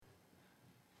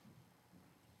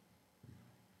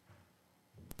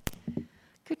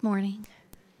Good morning.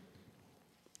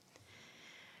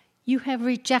 You have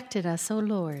rejected us, O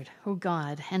Lord, O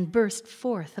God, and burst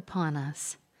forth upon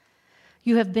us.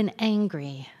 You have been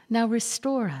angry, now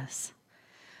restore us.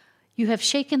 You have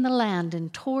shaken the land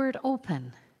and tore it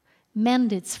open.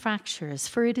 Mend its fractures,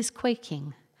 for it is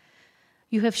quaking.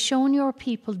 You have shown your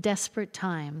people desperate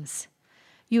times.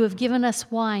 You have given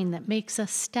us wine that makes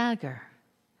us stagger.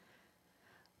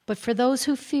 But for those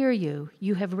who fear you,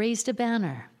 you have raised a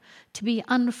banner to be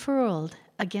unfurled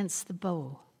against the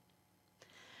bow.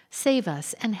 Save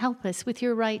us and help us with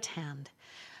your right hand,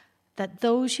 that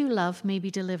those you love may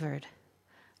be delivered.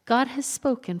 God has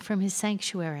spoken from his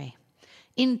sanctuary.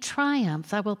 In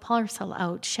triumph I will parcel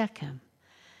out Shechem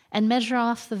and measure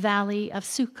off the valley of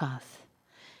Succoth.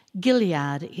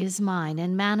 Gilead is mine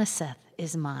and Manasseh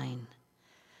is mine.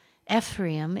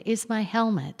 Ephraim is my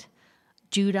helmet,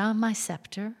 Judah my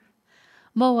scepter.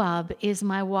 Moab is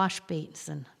my wash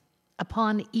basin.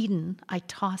 Upon Edom I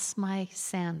toss my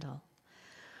sandal.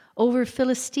 Over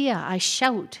Philistia I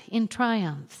shout in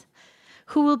triumph.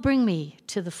 Who will bring me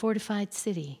to the fortified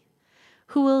city?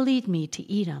 Who will lead me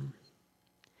to Edom?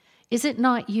 Is it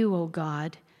not you, O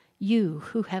God, you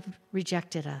who have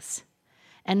rejected us,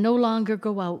 and no longer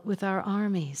go out with our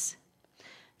armies?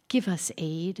 Give us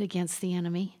aid against the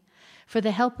enemy, for the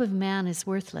help of man is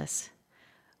worthless.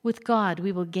 With God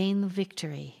we will gain the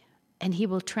victory, and he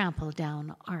will trample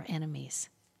down our enemies.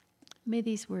 May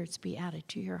these words be added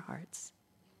to your hearts.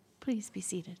 Please be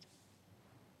seated.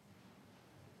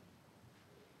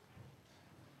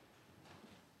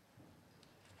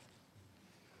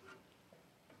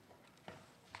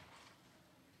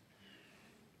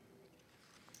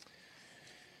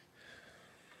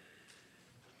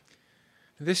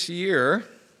 This year,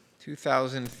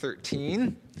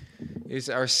 2013, is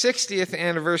our 60th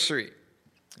anniversary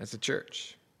as a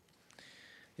church.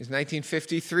 It was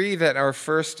 1953 that our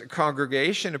first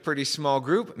congregation, a pretty small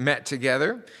group, met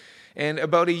together. And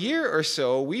about a year or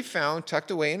so, we found tucked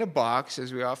away in a box,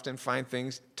 as we often find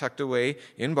things tucked away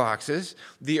in boxes,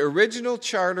 the original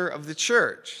charter of the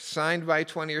church, signed by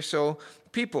 20 or so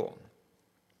people,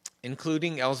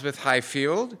 including Elspeth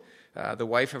Highfield, the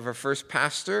wife of our first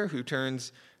pastor, who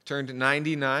turned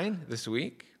 99 this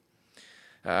week.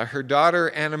 Her daughter,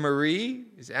 Anna Marie.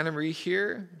 Is Anna Marie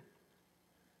here?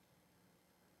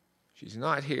 She's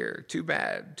not here. Too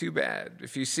bad.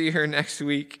 If you see her next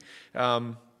week,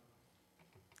 tell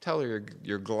her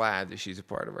you're glad that she's a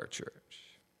part of our church.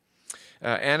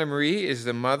 Anna Marie is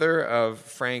the mother of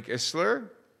Frank Isler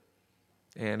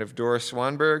and of Doris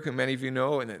Swanberg, who many of you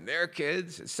know, and then their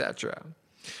kids, etc.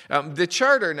 The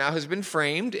charter now has been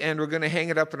framed, and we're going to hang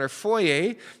it up in our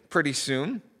foyer pretty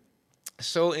soon.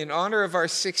 So in honor of our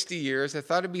 60 years, I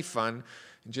thought it'd be fun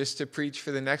just to preach for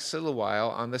the next little while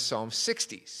on the Psalm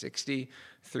 60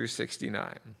 through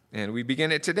 69. And we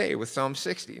begin it today with Psalm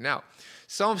 60. Now,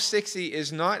 Psalm 60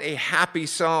 is not a happy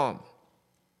psalm,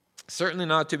 certainly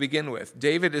not to begin with.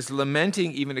 David is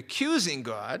lamenting, even accusing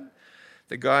God,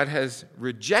 that God has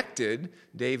rejected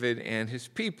David and his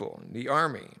people, the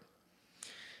army.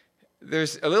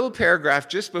 There's a little paragraph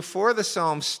just before the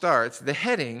psalm starts, the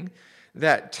heading,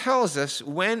 that tells us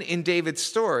when in David's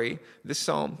story the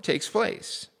psalm takes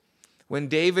place. When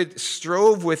David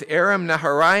strove with Aram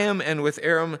Naharaim and with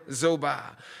Aram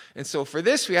Zobah. And so for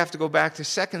this we have to go back to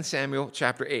 2 Samuel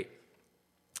chapter 8.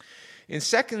 In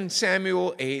 2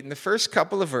 Samuel 8, in the first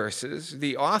couple of verses,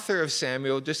 the author of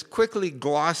Samuel just quickly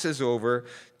glosses over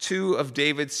two of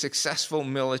David's successful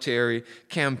military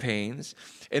campaigns.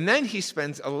 And then he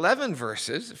spends 11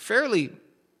 verses, a fairly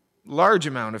large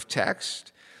amount of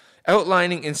text,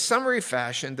 outlining in summary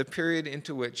fashion the period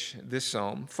into which this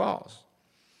psalm falls.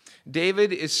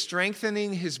 David is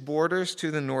strengthening his borders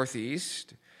to the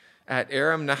northeast at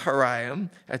Aram Naharaim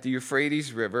at the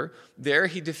Euphrates River. There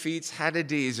he defeats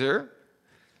Hadadezer,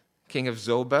 king of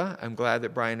Zobah. I'm glad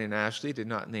that Brian and Ashley did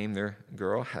not name their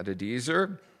girl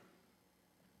Hadadezer.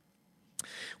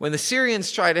 When the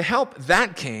Syrians try to help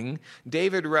that king,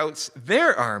 David routs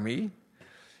their army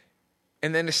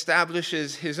and then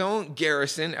establishes his own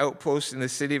garrison outpost in the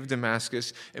city of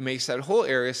Damascus and makes that whole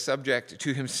area subject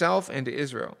to himself and to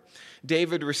Israel.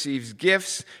 David receives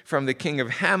gifts from the king of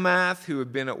Hamath, who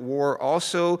had been at war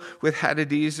also with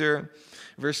Hadadezer.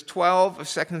 Verse 12 of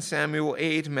 2 Samuel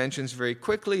 8 mentions very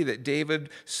quickly that David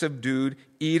subdued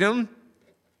Edom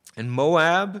and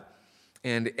Moab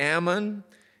and Ammon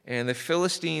and the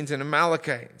Philistines and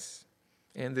Amalekites,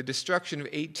 and the destruction of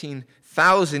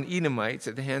 18,000 Edomites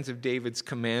at the hands of David's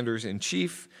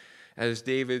commanders-in-chief, as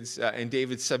David's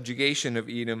subjugation of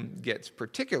Edom gets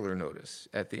particular notice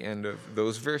at the end of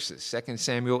those verses, 2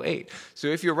 Samuel 8. So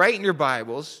if you're writing your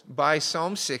Bibles, by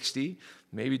Psalm 60,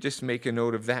 Maybe just make a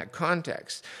note of that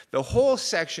context. The whole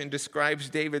section describes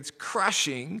David's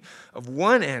crushing of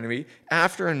one enemy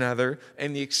after another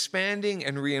and the expanding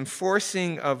and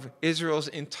reinforcing of Israel's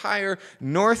entire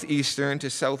northeastern to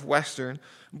southwestern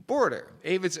border.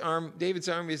 David's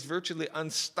army is virtually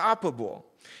unstoppable.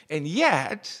 And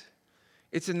yet,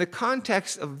 it's in the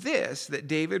context of this that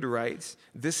David writes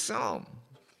this psalm.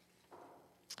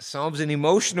 Psalm's an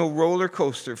emotional roller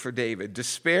coaster for David.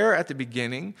 Despair at the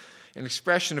beginning, an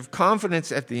expression of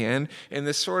confidence at the end, and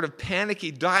this sort of panicky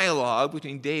dialogue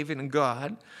between David and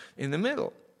God in the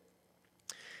middle.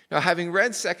 Now, having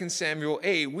read 2 Samuel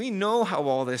 8, we know how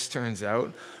all this turns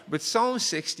out, but Psalm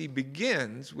 60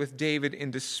 begins with David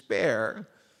in despair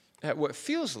at what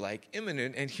feels like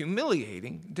imminent and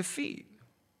humiliating defeat.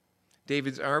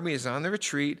 David's army is on the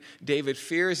retreat. David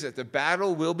fears that the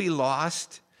battle will be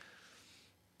lost.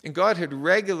 And God had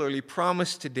regularly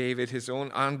promised to David his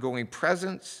own ongoing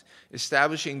presence,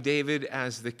 establishing David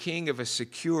as the king of a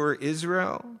secure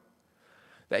Israel,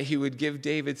 that he would give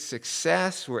David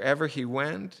success wherever he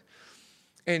went.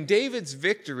 And David's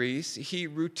victories he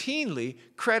routinely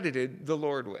credited the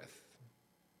Lord with.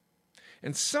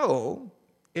 And so,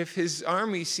 if his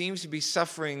army seems to be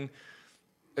suffering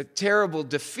a terrible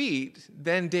defeat,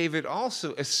 then David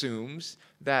also assumes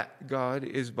that God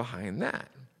is behind that.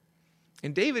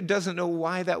 And David doesn't know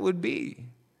why that would be.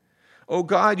 Oh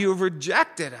God, you have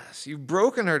rejected us. You've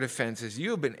broken our defenses. You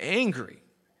have been angry.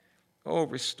 Oh,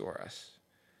 restore us.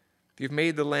 You've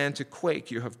made the land to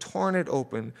quake. You have torn it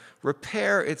open.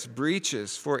 Repair its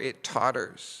breaches, for it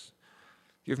totters.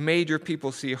 You've made your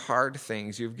people see hard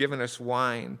things. You've given us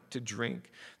wine to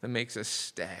drink that makes us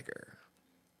stagger.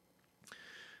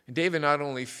 And David not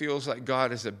only feels like God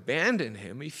has abandoned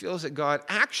him, he feels that God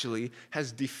actually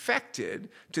has defected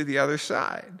to the other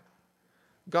side.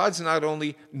 God's not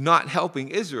only not helping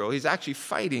Israel, he's actually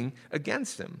fighting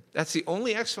against them. That's the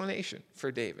only explanation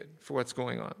for David, for what's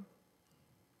going on.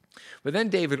 But then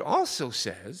David also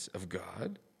says of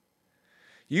God,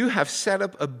 you have set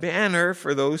up a banner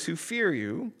for those who fear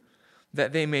you,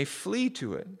 that they may flee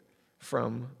to it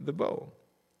from the bow.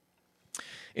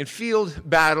 In field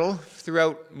battle,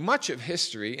 throughout much of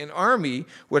history, an army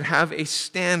would have a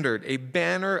standard, a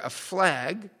banner, a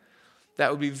flag that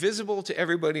would be visible to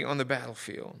everybody on the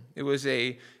battlefield. It was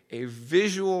a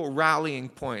visual rallying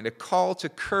point, a call to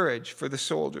courage for the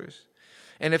soldiers.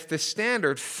 And if the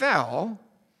standard fell,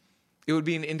 it would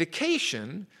be an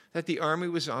indication that the army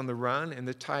was on the run and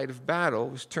the tide of battle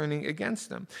was turning against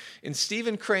them. In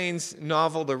Stephen Crane's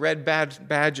novel, The Red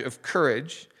Badge of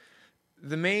Courage,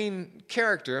 the main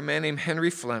character, a man named Henry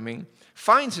Fleming,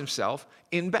 finds himself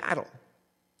in battle.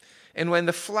 And when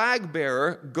the flag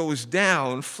bearer goes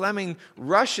down, Fleming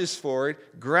rushes forward,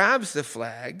 grabs the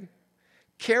flag,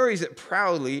 carries it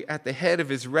proudly at the head of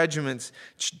his regiment's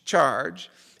charge,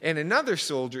 and another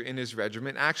soldier in his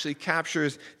regiment actually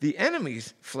captures the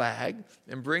enemy's flag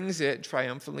and brings it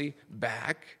triumphantly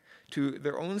back to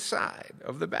their own side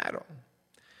of the battle.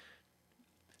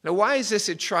 Now, why is this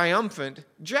a triumphant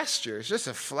gesture? It's just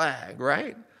a flag,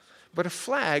 right? But a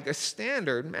flag, a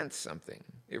standard, meant something.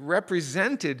 It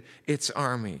represented its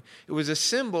army. It was a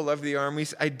symbol of the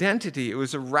army's identity. It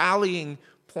was a rallying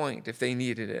point if they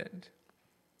needed it.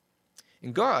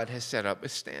 And God has set up a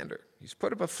standard. He's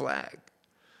put up a flag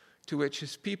to which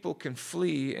his people can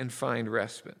flee and find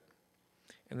respite.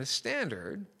 And the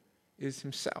standard is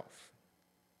himself.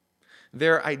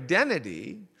 Their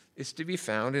identity is to be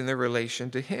found in their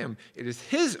relation to him. It is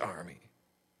his army.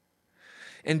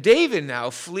 And David now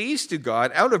flees to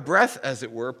God, out of breath, as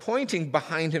it were, pointing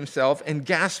behind himself and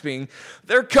gasping,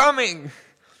 "They're coming!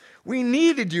 We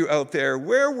needed you out there.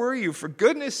 Where were you? For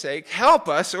goodness sake, help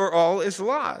us, or all is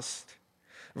lost."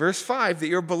 Verse 5, that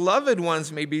your beloved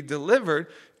ones may be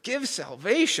delivered, give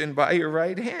salvation by your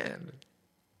right hand.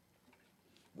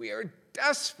 We are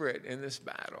desperate in this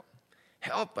battle.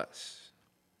 Help us.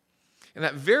 And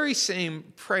that very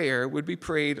same prayer would be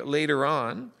prayed later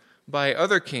on by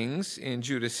other kings in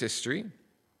Judah's history.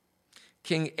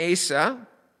 King Asa,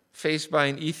 faced by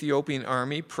an Ethiopian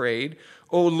army, prayed,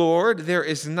 "O Lord, there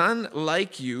is none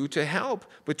like you to help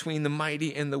between the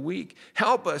mighty and the weak.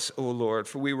 Help us, O Lord,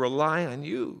 for we rely on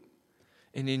you.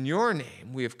 And in your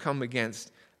name we have come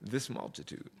against this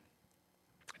multitude."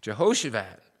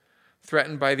 Jehoshaphat,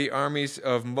 threatened by the armies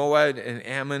of Moab and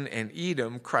Ammon and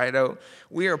Edom, cried out,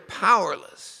 "We are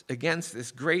powerless against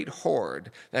this great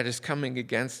horde that is coming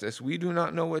against us. We do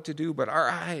not know what to do, but our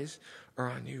eyes are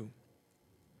on you."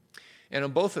 And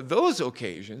on both of those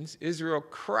occasions, Israel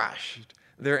crushed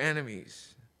their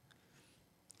enemies.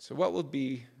 So what will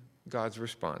be God's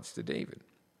response to David?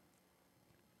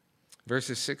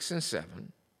 Verses 6 and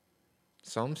 7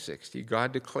 Psalm 60,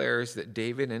 God declares that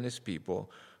David and his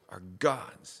people are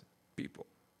God's people.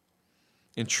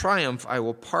 In triumph, I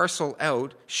will parcel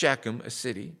out Shechem, a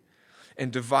city,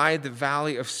 and divide the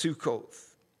valley of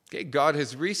Sukkoth. Okay, God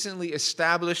has recently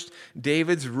established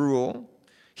David's rule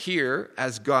here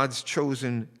as God's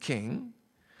chosen king,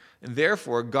 and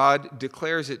therefore God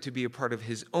declares it to be a part of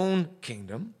his own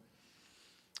kingdom.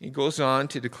 He goes on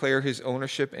to declare his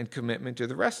ownership and commitment to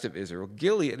the rest of Israel.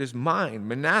 Gilead is mine.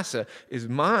 Manasseh is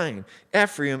mine.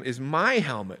 Ephraim is my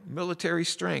helmet, military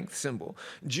strength symbol.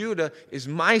 Judah is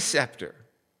my scepter,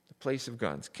 the place of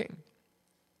God's king.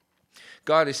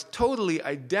 God is totally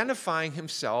identifying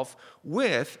himself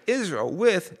with Israel,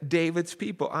 with David's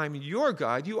people. I'm your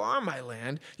God. You are my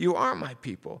land. You are my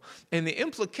people. And the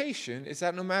implication is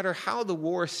that no matter how the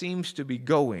war seems to be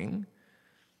going,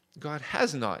 God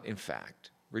has not, in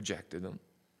fact, rejected them.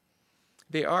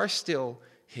 They are still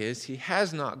his. He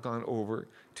has not gone over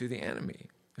to the enemy.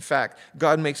 In fact,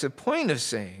 God makes a point of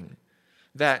saying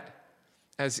that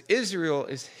as Israel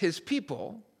is his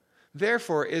people,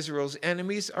 therefore Israel's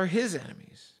enemies are his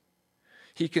enemies.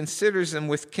 He considers them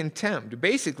with contempt,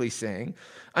 basically saying,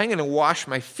 I'm going to wash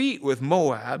my feet with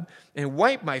Moab and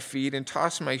wipe my feet and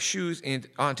toss my shoes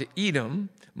onto Edom,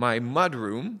 my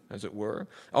mudroom, as it were.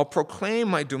 I'll proclaim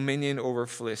my dominion over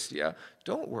Philistia.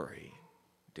 Don't worry,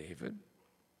 David.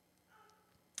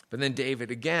 But then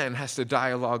David again has to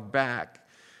dialogue back.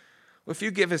 Well, if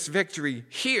you give us victory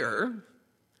here,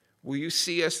 will you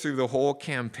see us through the whole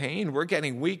campaign? We're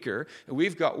getting weaker, and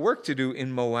we've got work to do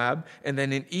in Moab and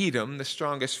then in Edom, the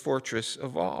strongest fortress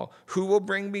of all. Who will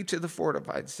bring me to the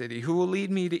fortified city? Who will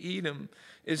lead me to Edom?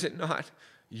 Is it not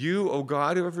you, O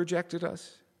God, who have rejected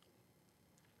us?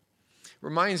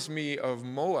 Reminds me of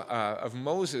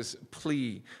Moses'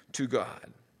 plea to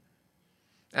God.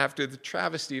 After the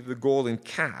travesty of the golden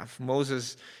calf,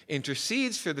 Moses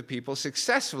intercedes for the people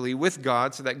successfully with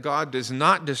God so that God does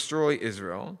not destroy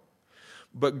Israel.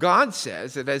 But God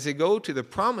says that as they go to the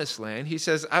promised land, he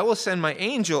says, I will send my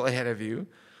angel ahead of you,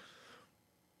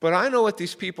 but I know what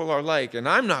these people are like, and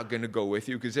I'm not going to go with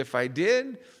you, because if I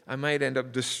did, I might end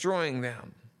up destroying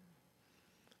them.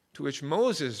 To which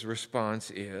Moses'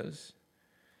 response is,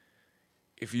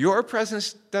 if your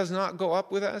presence does not go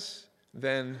up with us,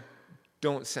 then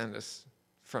don't send us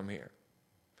from here.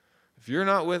 If you're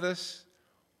not with us,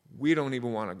 we don't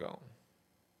even want to go.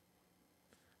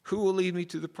 Who will lead me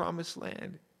to the promised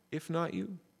land, if not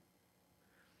you?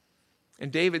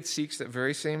 And David seeks that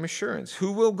very same assurance.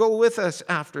 Who will go with us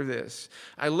after this?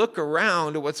 I look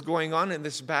around at what's going on in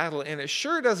this battle, and it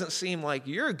sure doesn't seem like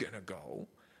you're going to go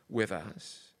with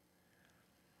us.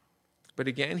 But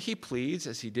again, he pleads,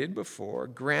 as he did before,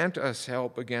 grant us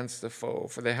help against the foe,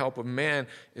 for the help of man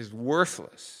is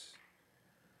worthless.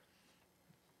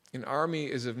 An army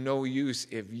is of no use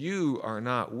if you are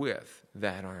not with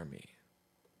that army.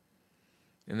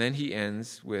 And then he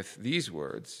ends with these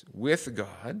words, with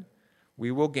God,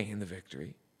 we will gain the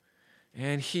victory,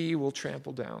 and he will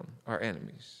trample down our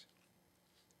enemies.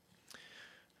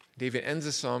 David ends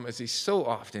the psalm, as he so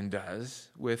often does,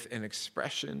 with an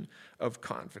expression of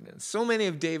confidence. So many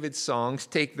of David's songs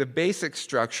take the basic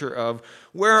structure of,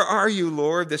 where are you,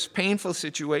 Lord? This painful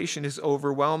situation is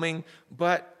overwhelming,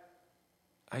 but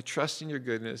I trust in your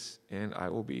goodness, and I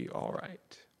will be all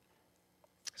right.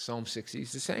 Psalm 60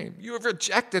 is the same. You have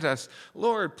rejected us.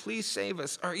 Lord, please save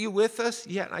us. Are you with us?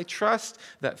 Yet I trust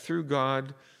that through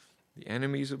God, the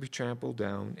enemies will be trampled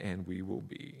down, and we will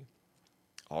be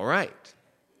all right.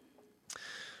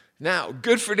 Now,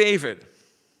 good for David.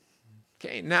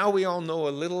 Okay, now we all know a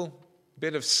little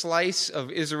bit of slice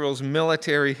of Israel's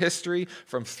military history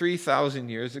from 3,000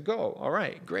 years ago. All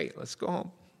right, great, let's go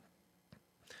home.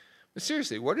 But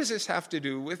seriously, what does this have to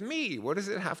do with me? What does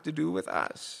it have to do with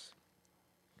us?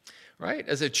 Right?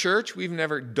 As a church, we've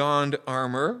never donned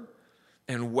armor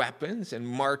and weapons and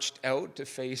marched out to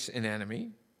face an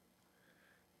enemy.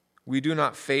 We do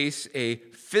not face a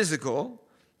physical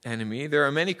enemy. There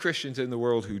are many Christians in the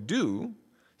world who do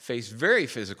face very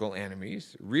physical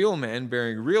enemies, real men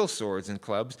bearing real swords and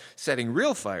clubs, setting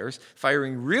real fires,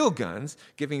 firing real guns,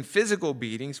 giving physical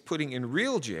beatings, putting in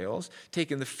real jails,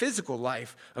 taking the physical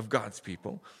life of God's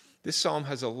people. This psalm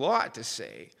has a lot to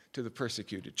say to the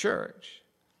persecuted church.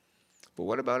 But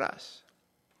what about us?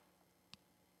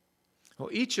 Well,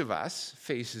 each of us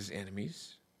faces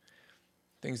enemies.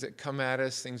 Things that come at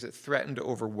us, things that threaten to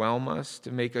overwhelm us,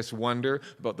 to make us wonder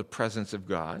about the presence of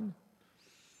God.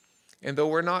 And though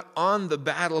we're not on the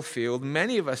battlefield,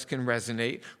 many of us can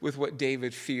resonate with what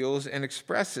David feels and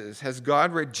expresses. Has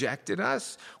God rejected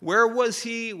us? Where was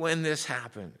he when this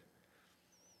happened?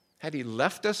 Had he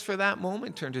left us for that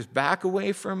moment, turned his back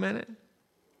away for a minute?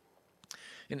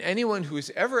 And anyone who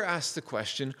has ever asked the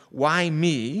question, why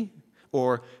me?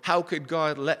 Or how could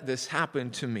God let this happen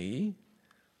to me?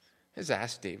 Has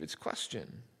asked David's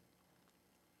question.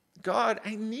 God,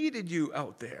 I needed you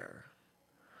out there.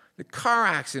 The car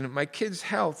accident, my kid's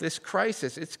health, this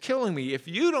crisis, it's killing me. If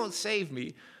you don't save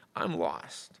me, I'm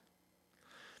lost.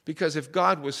 Because if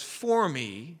God was for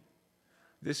me,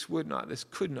 this could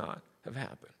not have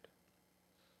happened.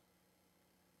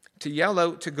 To yell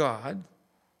out to God,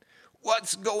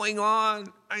 what's going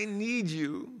on? I need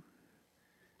you,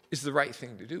 is the right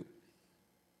thing to do.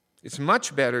 It's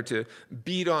much better to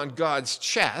beat on God's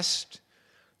chest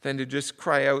than to just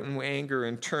cry out in anger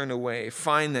and turn away.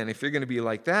 Fine then, if you're going to be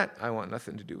like that, I want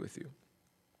nothing to do with you.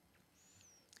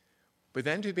 But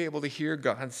then to be able to hear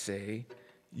God say,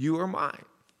 you are mine.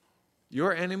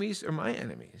 Your enemies are my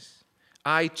enemies.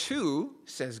 I too,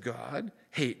 says God,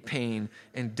 hate pain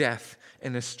and death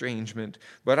and estrangement,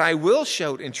 but I will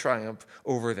shout in triumph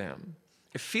over them.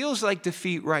 It feels like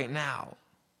defeat right now,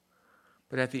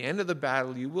 but at the end of the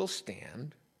battle you will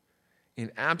stand in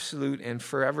absolute and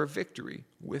forever victory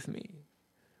with me.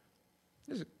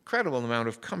 There's an incredible amount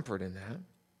of comfort in that.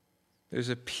 There's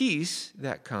a peace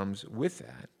that comes with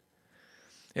that.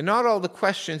 And not all the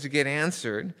questions get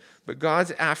answered, but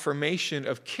God's affirmation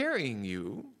of carrying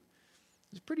you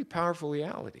is a pretty powerful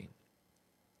reality.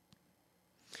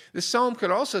 This psalm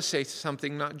could also say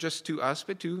something not just to us,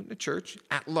 but to the church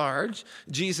at large.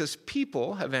 Jesus'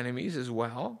 people have enemies as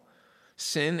well.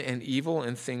 Sin and evil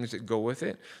and things that go with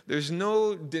it. There's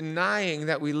no denying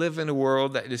that we live in a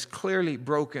world that is clearly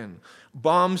broken.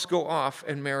 Bombs go off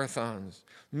in marathons.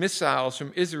 Missiles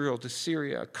from Israel to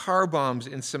Syria. Car bombs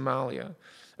in Somalia.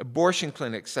 Abortion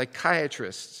clinics,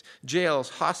 psychiatrists, jails,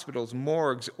 hospitals,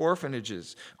 morgues,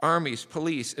 orphanages, armies,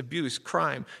 police, abuse,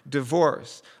 crime,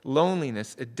 divorce,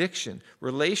 loneliness, addiction,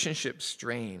 relationship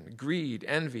strain, greed,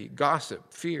 envy,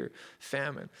 gossip, fear,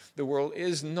 famine. The world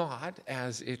is not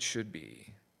as it should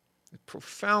be. It's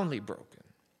profoundly broken.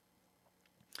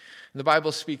 And the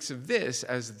Bible speaks of this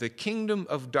as the kingdom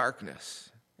of darkness.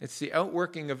 It's the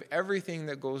outworking of everything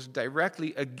that goes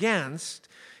directly against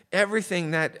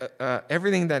everything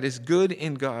that is good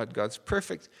in God, God's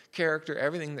perfect character,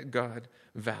 everything that God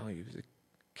values, the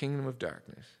kingdom of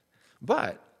darkness.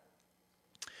 But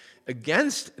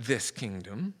against this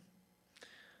kingdom,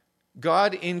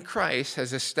 God in Christ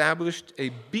has established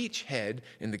a beachhead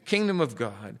in the kingdom of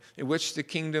God in which the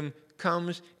kingdom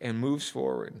comes and moves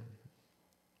forward.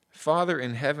 Father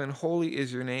in heaven, holy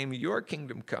is your name, your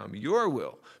kingdom come, your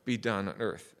will be done on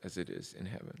earth as it is in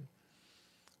heaven.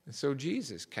 And so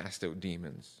Jesus cast out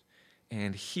demons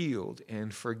and healed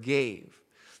and forgave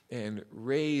and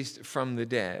raised from the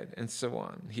dead and so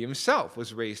on. He himself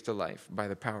was raised to life by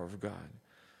the power of God.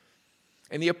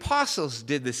 And the apostles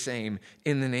did the same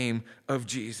in the name of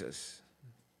Jesus.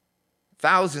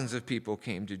 Thousands of people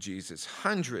came to Jesus,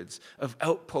 hundreds of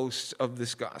outposts of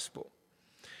this gospel.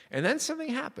 And then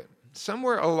something happened.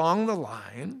 Somewhere along the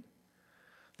line,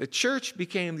 the church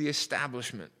became the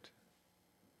establishment.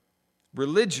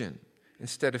 Religion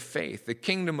instead of faith. The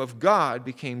kingdom of God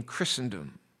became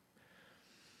Christendom.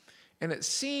 And it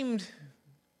seemed,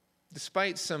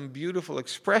 despite some beautiful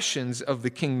expressions of the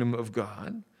kingdom of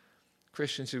God,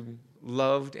 Christians who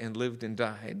loved and lived and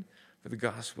died for the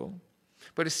gospel,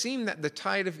 but it seemed that the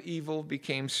tide of evil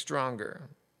became stronger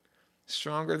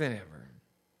than ever.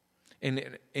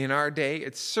 And in our day,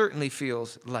 it certainly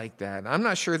feels like that. I'm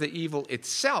not sure that evil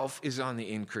itself is on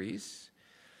the increase,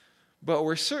 but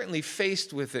we're certainly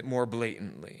faced with it more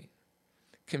blatantly.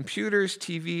 Computers,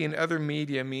 TV, and other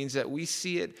media means that we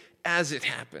see it as it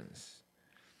happens.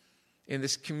 In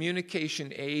this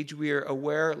communication age, we are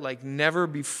aware like never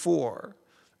before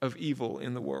of evil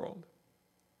in the world.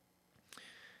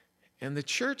 And the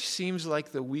church seems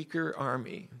like the weaker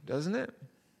army, doesn't it?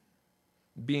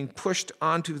 Being pushed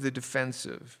onto the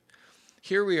defensive.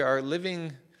 Here we are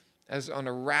living as on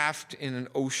a raft in an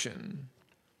ocean,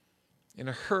 in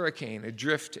a hurricane,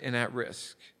 adrift and at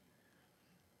risk.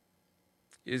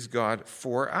 Is God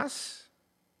for us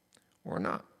or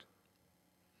not?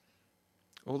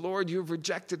 Oh Lord, you have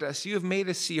rejected us. You have made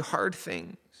us see hard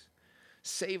things.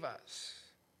 Save us.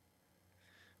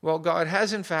 Well, God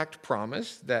has in fact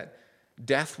promised that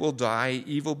death will die,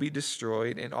 evil be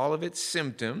destroyed, and all of its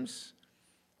symptoms,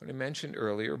 what I mentioned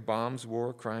earlier, bombs,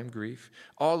 war, crime, grief,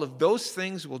 all of those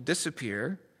things will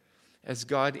disappear as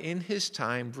God in his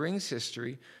time brings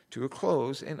history to a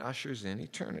close and ushers in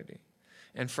eternity.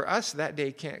 And for us, that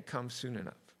day can't come soon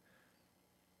enough.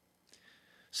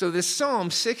 So this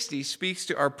Psalm 60 speaks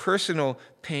to our personal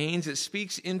pains. It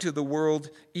speaks into the world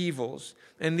evils.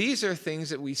 And these are things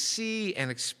that we see and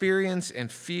experience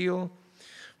and feel.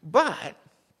 But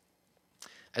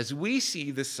As we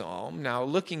see the psalm, now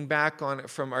looking back on it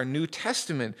from our New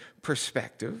Testament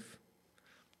perspective,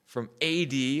 from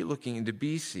AD looking into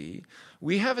BC,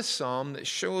 we have a psalm that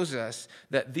shows us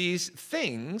that these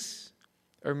things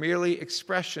are merely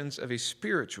expressions of a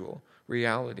spiritual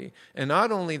reality. And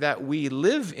not only that we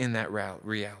live in that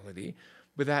reality,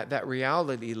 but that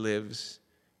reality lives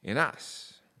in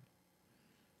us.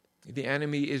 The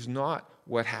enemy is not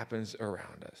what happens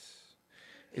around us.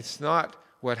 It's not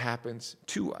what happens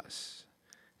to us.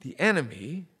 The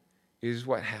enemy is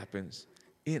what happens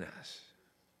in us.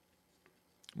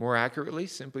 More accurately,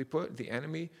 simply put, the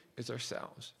enemy is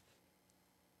ourselves.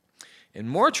 And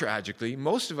more tragically,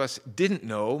 most of us didn't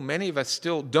know, many of us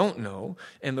still don't know,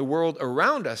 and the world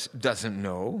around us doesn't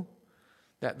know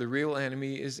that the real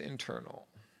enemy is internal.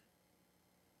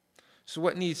 So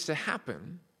what needs to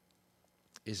happen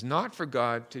is not for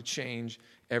God to change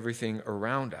everything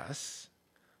around us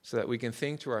so that we can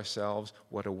think to ourselves,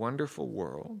 what a wonderful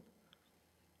world.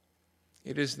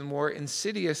 It is the more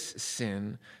insidious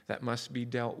sin that must be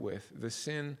dealt with, the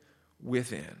sin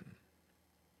within.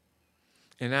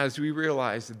 And as we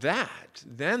realize that,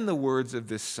 then the words of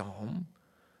this psalm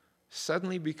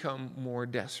suddenly become more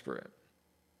desperate.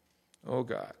 Oh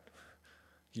God,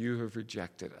 you have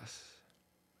rejected us.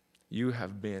 You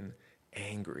have been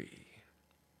angry.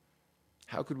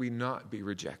 How could we not be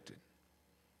rejected?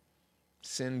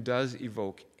 Sin does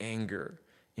evoke anger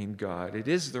in God. It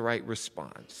is the right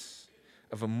response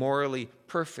of a morally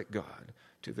perfect God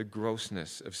to the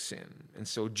grossness of sin. And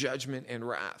so judgment and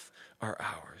wrath are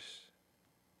ours.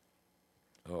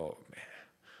 Oh, man.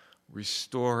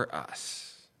 Restore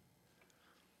us.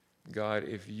 God,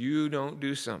 if you don't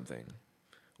do something,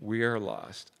 we are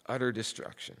lost. Utter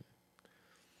destruction.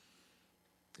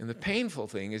 And the painful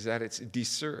thing is that it's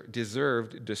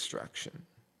deserved destruction.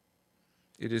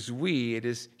 It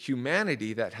is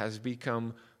humanity that has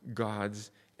become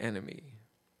God's enemy.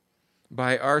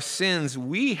 By our sins,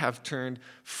 we have turned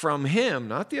from him,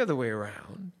 not the other way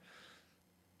around.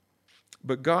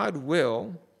 But God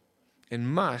will and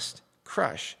must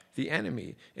crush the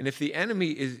enemy. And if the enemy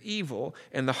is evil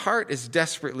and the heart is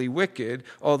desperately wicked,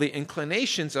 all the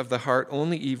inclinations of the heart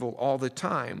only evil all the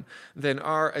time, then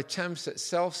our attempts at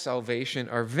self-salvation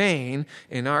are vain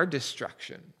and our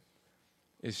destruction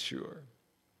is sure.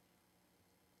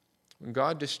 When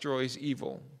God destroys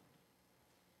evil,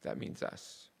 that means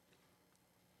us.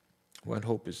 What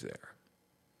hope is there?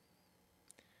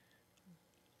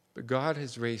 But God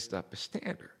has raised up a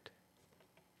standard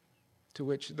to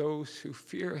which those who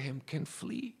fear him can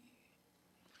flee.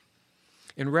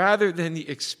 And rather than the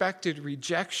expected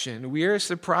rejection, we are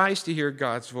surprised to hear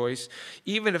God's voice.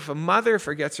 Even if a mother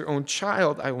forgets her own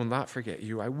child, I will not forget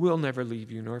you. I will never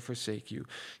leave you nor forsake you.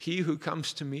 He who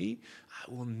comes to me,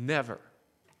 I will never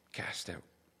cast out.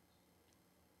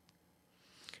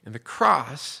 And the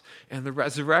cross and the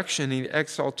resurrection and the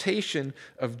exaltation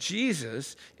of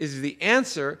Jesus is the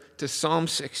answer to Psalm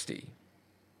 60.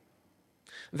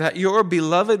 That your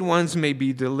beloved ones may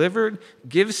be delivered,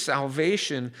 give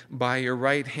salvation by your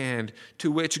right hand,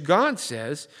 to which God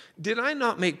says, did I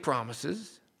not make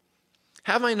promises?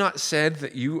 Have I not said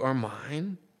that you are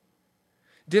mine?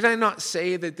 Did I not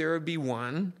say that there would be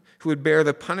one who would bear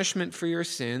the punishment for your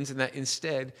sins and that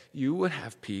instead you would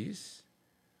have peace?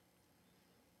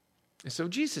 And so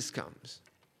Jesus comes.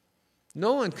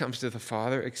 No one comes to the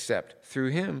Father except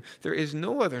through him. There is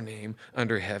no other name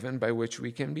under heaven by which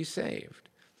we can be saved.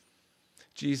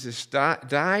 Jesus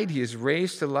died. He is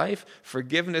raised to life.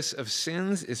 Forgiveness of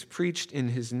sins is preached in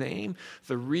his name.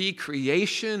 The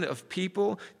recreation of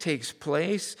people takes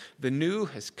place. The new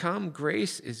has come.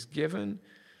 Grace is given.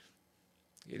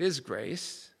 It is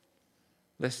grace,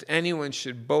 lest anyone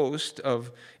should boast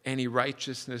of any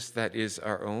righteousness that is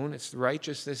our own. It's the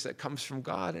righteousness that comes from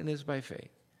God and is by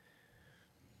faith.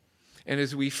 And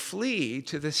as we flee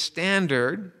to the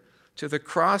standard, to the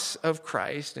cross of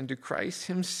Christ and to Christ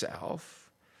himself,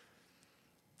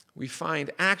 we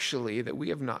find actually that we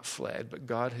have not fled, but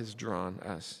God has drawn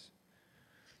us.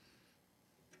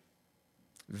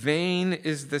 Vain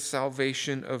is the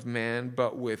salvation of man,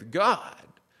 but with God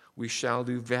we shall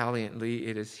do valiantly.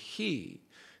 It is he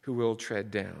who will tread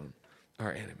down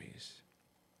our enemies.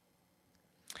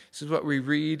 This is what we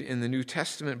read in the New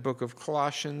Testament book of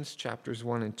Colossians, chapters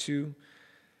 1 and 2.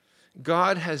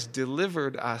 God has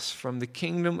delivered us from the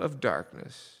kingdom of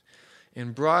darkness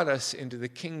and brought us into the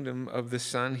kingdom of the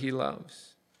Son he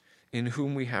loves, in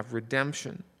whom we have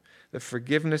redemption, the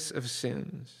forgiveness of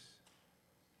sins.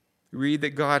 Read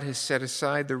that God has set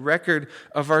aside the record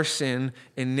of our sin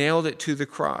and nailed it to the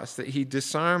cross, that he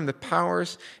disarmed the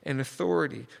powers and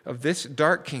authority of this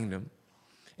dark kingdom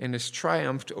and has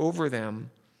triumphed over them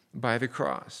by the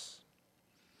cross.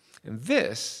 And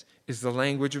this is the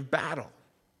language of battle.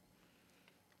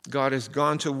 God has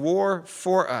gone to war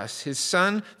for us. His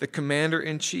Son, the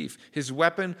commander-in-chief. His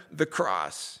weapon, the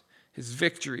cross. His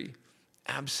victory,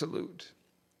 absolute.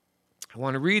 I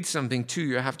want to read something to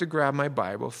you. I have to grab my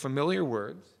Bible. Familiar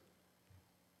words.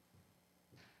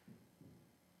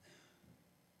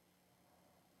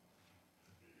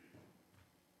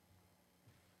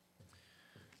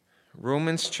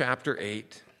 Romans chapter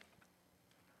 8,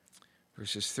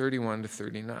 verses 31 to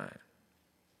 39.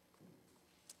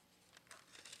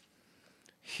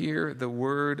 Hear the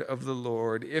word of the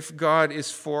Lord. If God is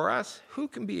for us, who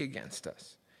can be against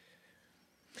us?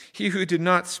 He who did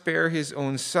not spare his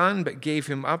own Son, but gave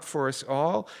him up for us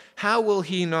all, how will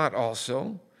he not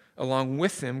also, along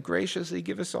with him, graciously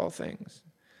give us all things?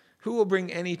 Who will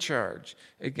bring any charge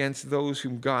against those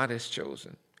whom God has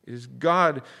chosen? It is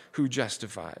God who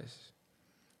justifies.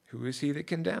 Who is he that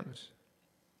condemns?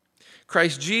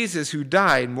 Christ Jesus, who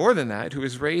died, more than that, who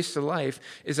is raised to life,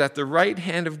 is at the right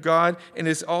hand of God and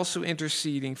is also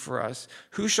interceding for us.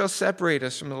 Who shall separate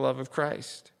us from the love of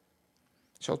Christ?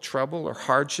 Shall trouble or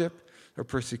hardship or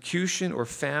persecution or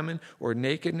famine or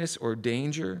nakedness or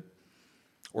danger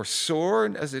or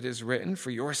sword, as it is written,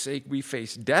 for your sake we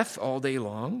face death all day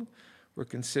long. We're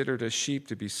considered as sheep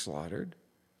to be slaughtered.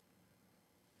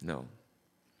 No.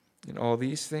 In all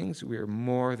these things we are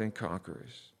more than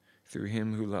conquerors through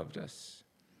him who loved us.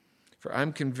 For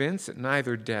I'm convinced that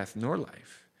neither death nor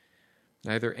life,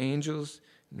 neither angels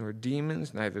nor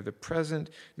demons, neither the present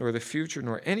nor the future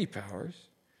nor any powers,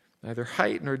 neither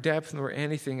height nor depth nor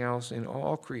anything else in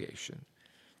all creation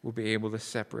will be able to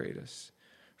separate us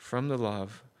from the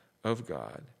love of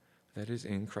God that is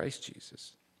in Christ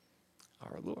Jesus,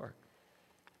 our Lord.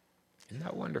 Isn't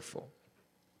that wonderful?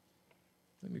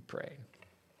 Let me pray.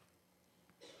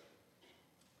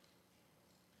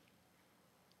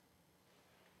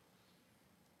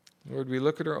 Lord, we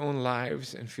look at our own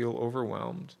lives and feel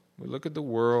overwhelmed. We look at the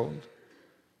world,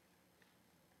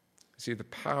 see the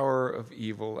power of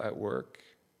evil at work.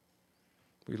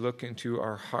 We look into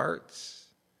our hearts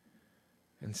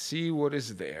and see what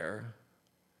is there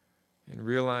and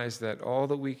realize that all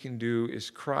that we can do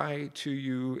is cry to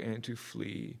you and to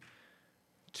flee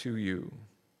to you.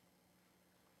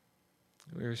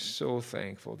 We are so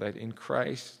thankful that in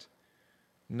Christ,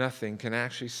 nothing can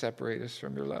actually separate us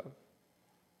from your love.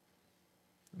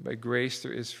 By grace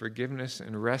there is forgiveness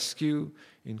and rescue.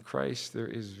 In Christ there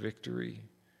is victory.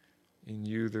 In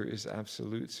you there is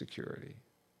absolute security.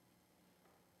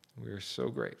 We are so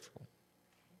grateful.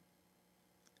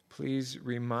 Please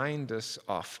remind us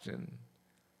often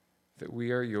that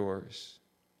we are yours.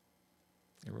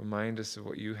 And remind us of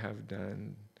what you have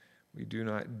done. We do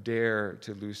not dare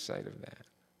to lose sight of that.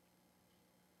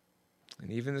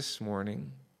 And even this morning,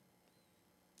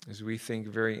 as we think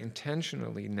very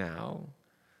intentionally now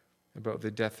about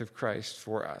the death of Christ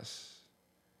for us,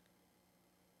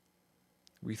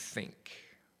 we think,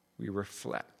 we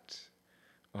reflect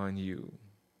on you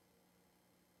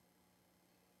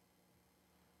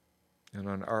and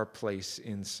on our place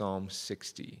in Psalm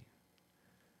 60.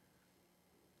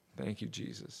 Thank you,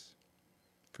 Jesus,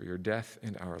 for your death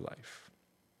in our life.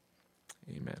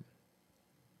 Amen.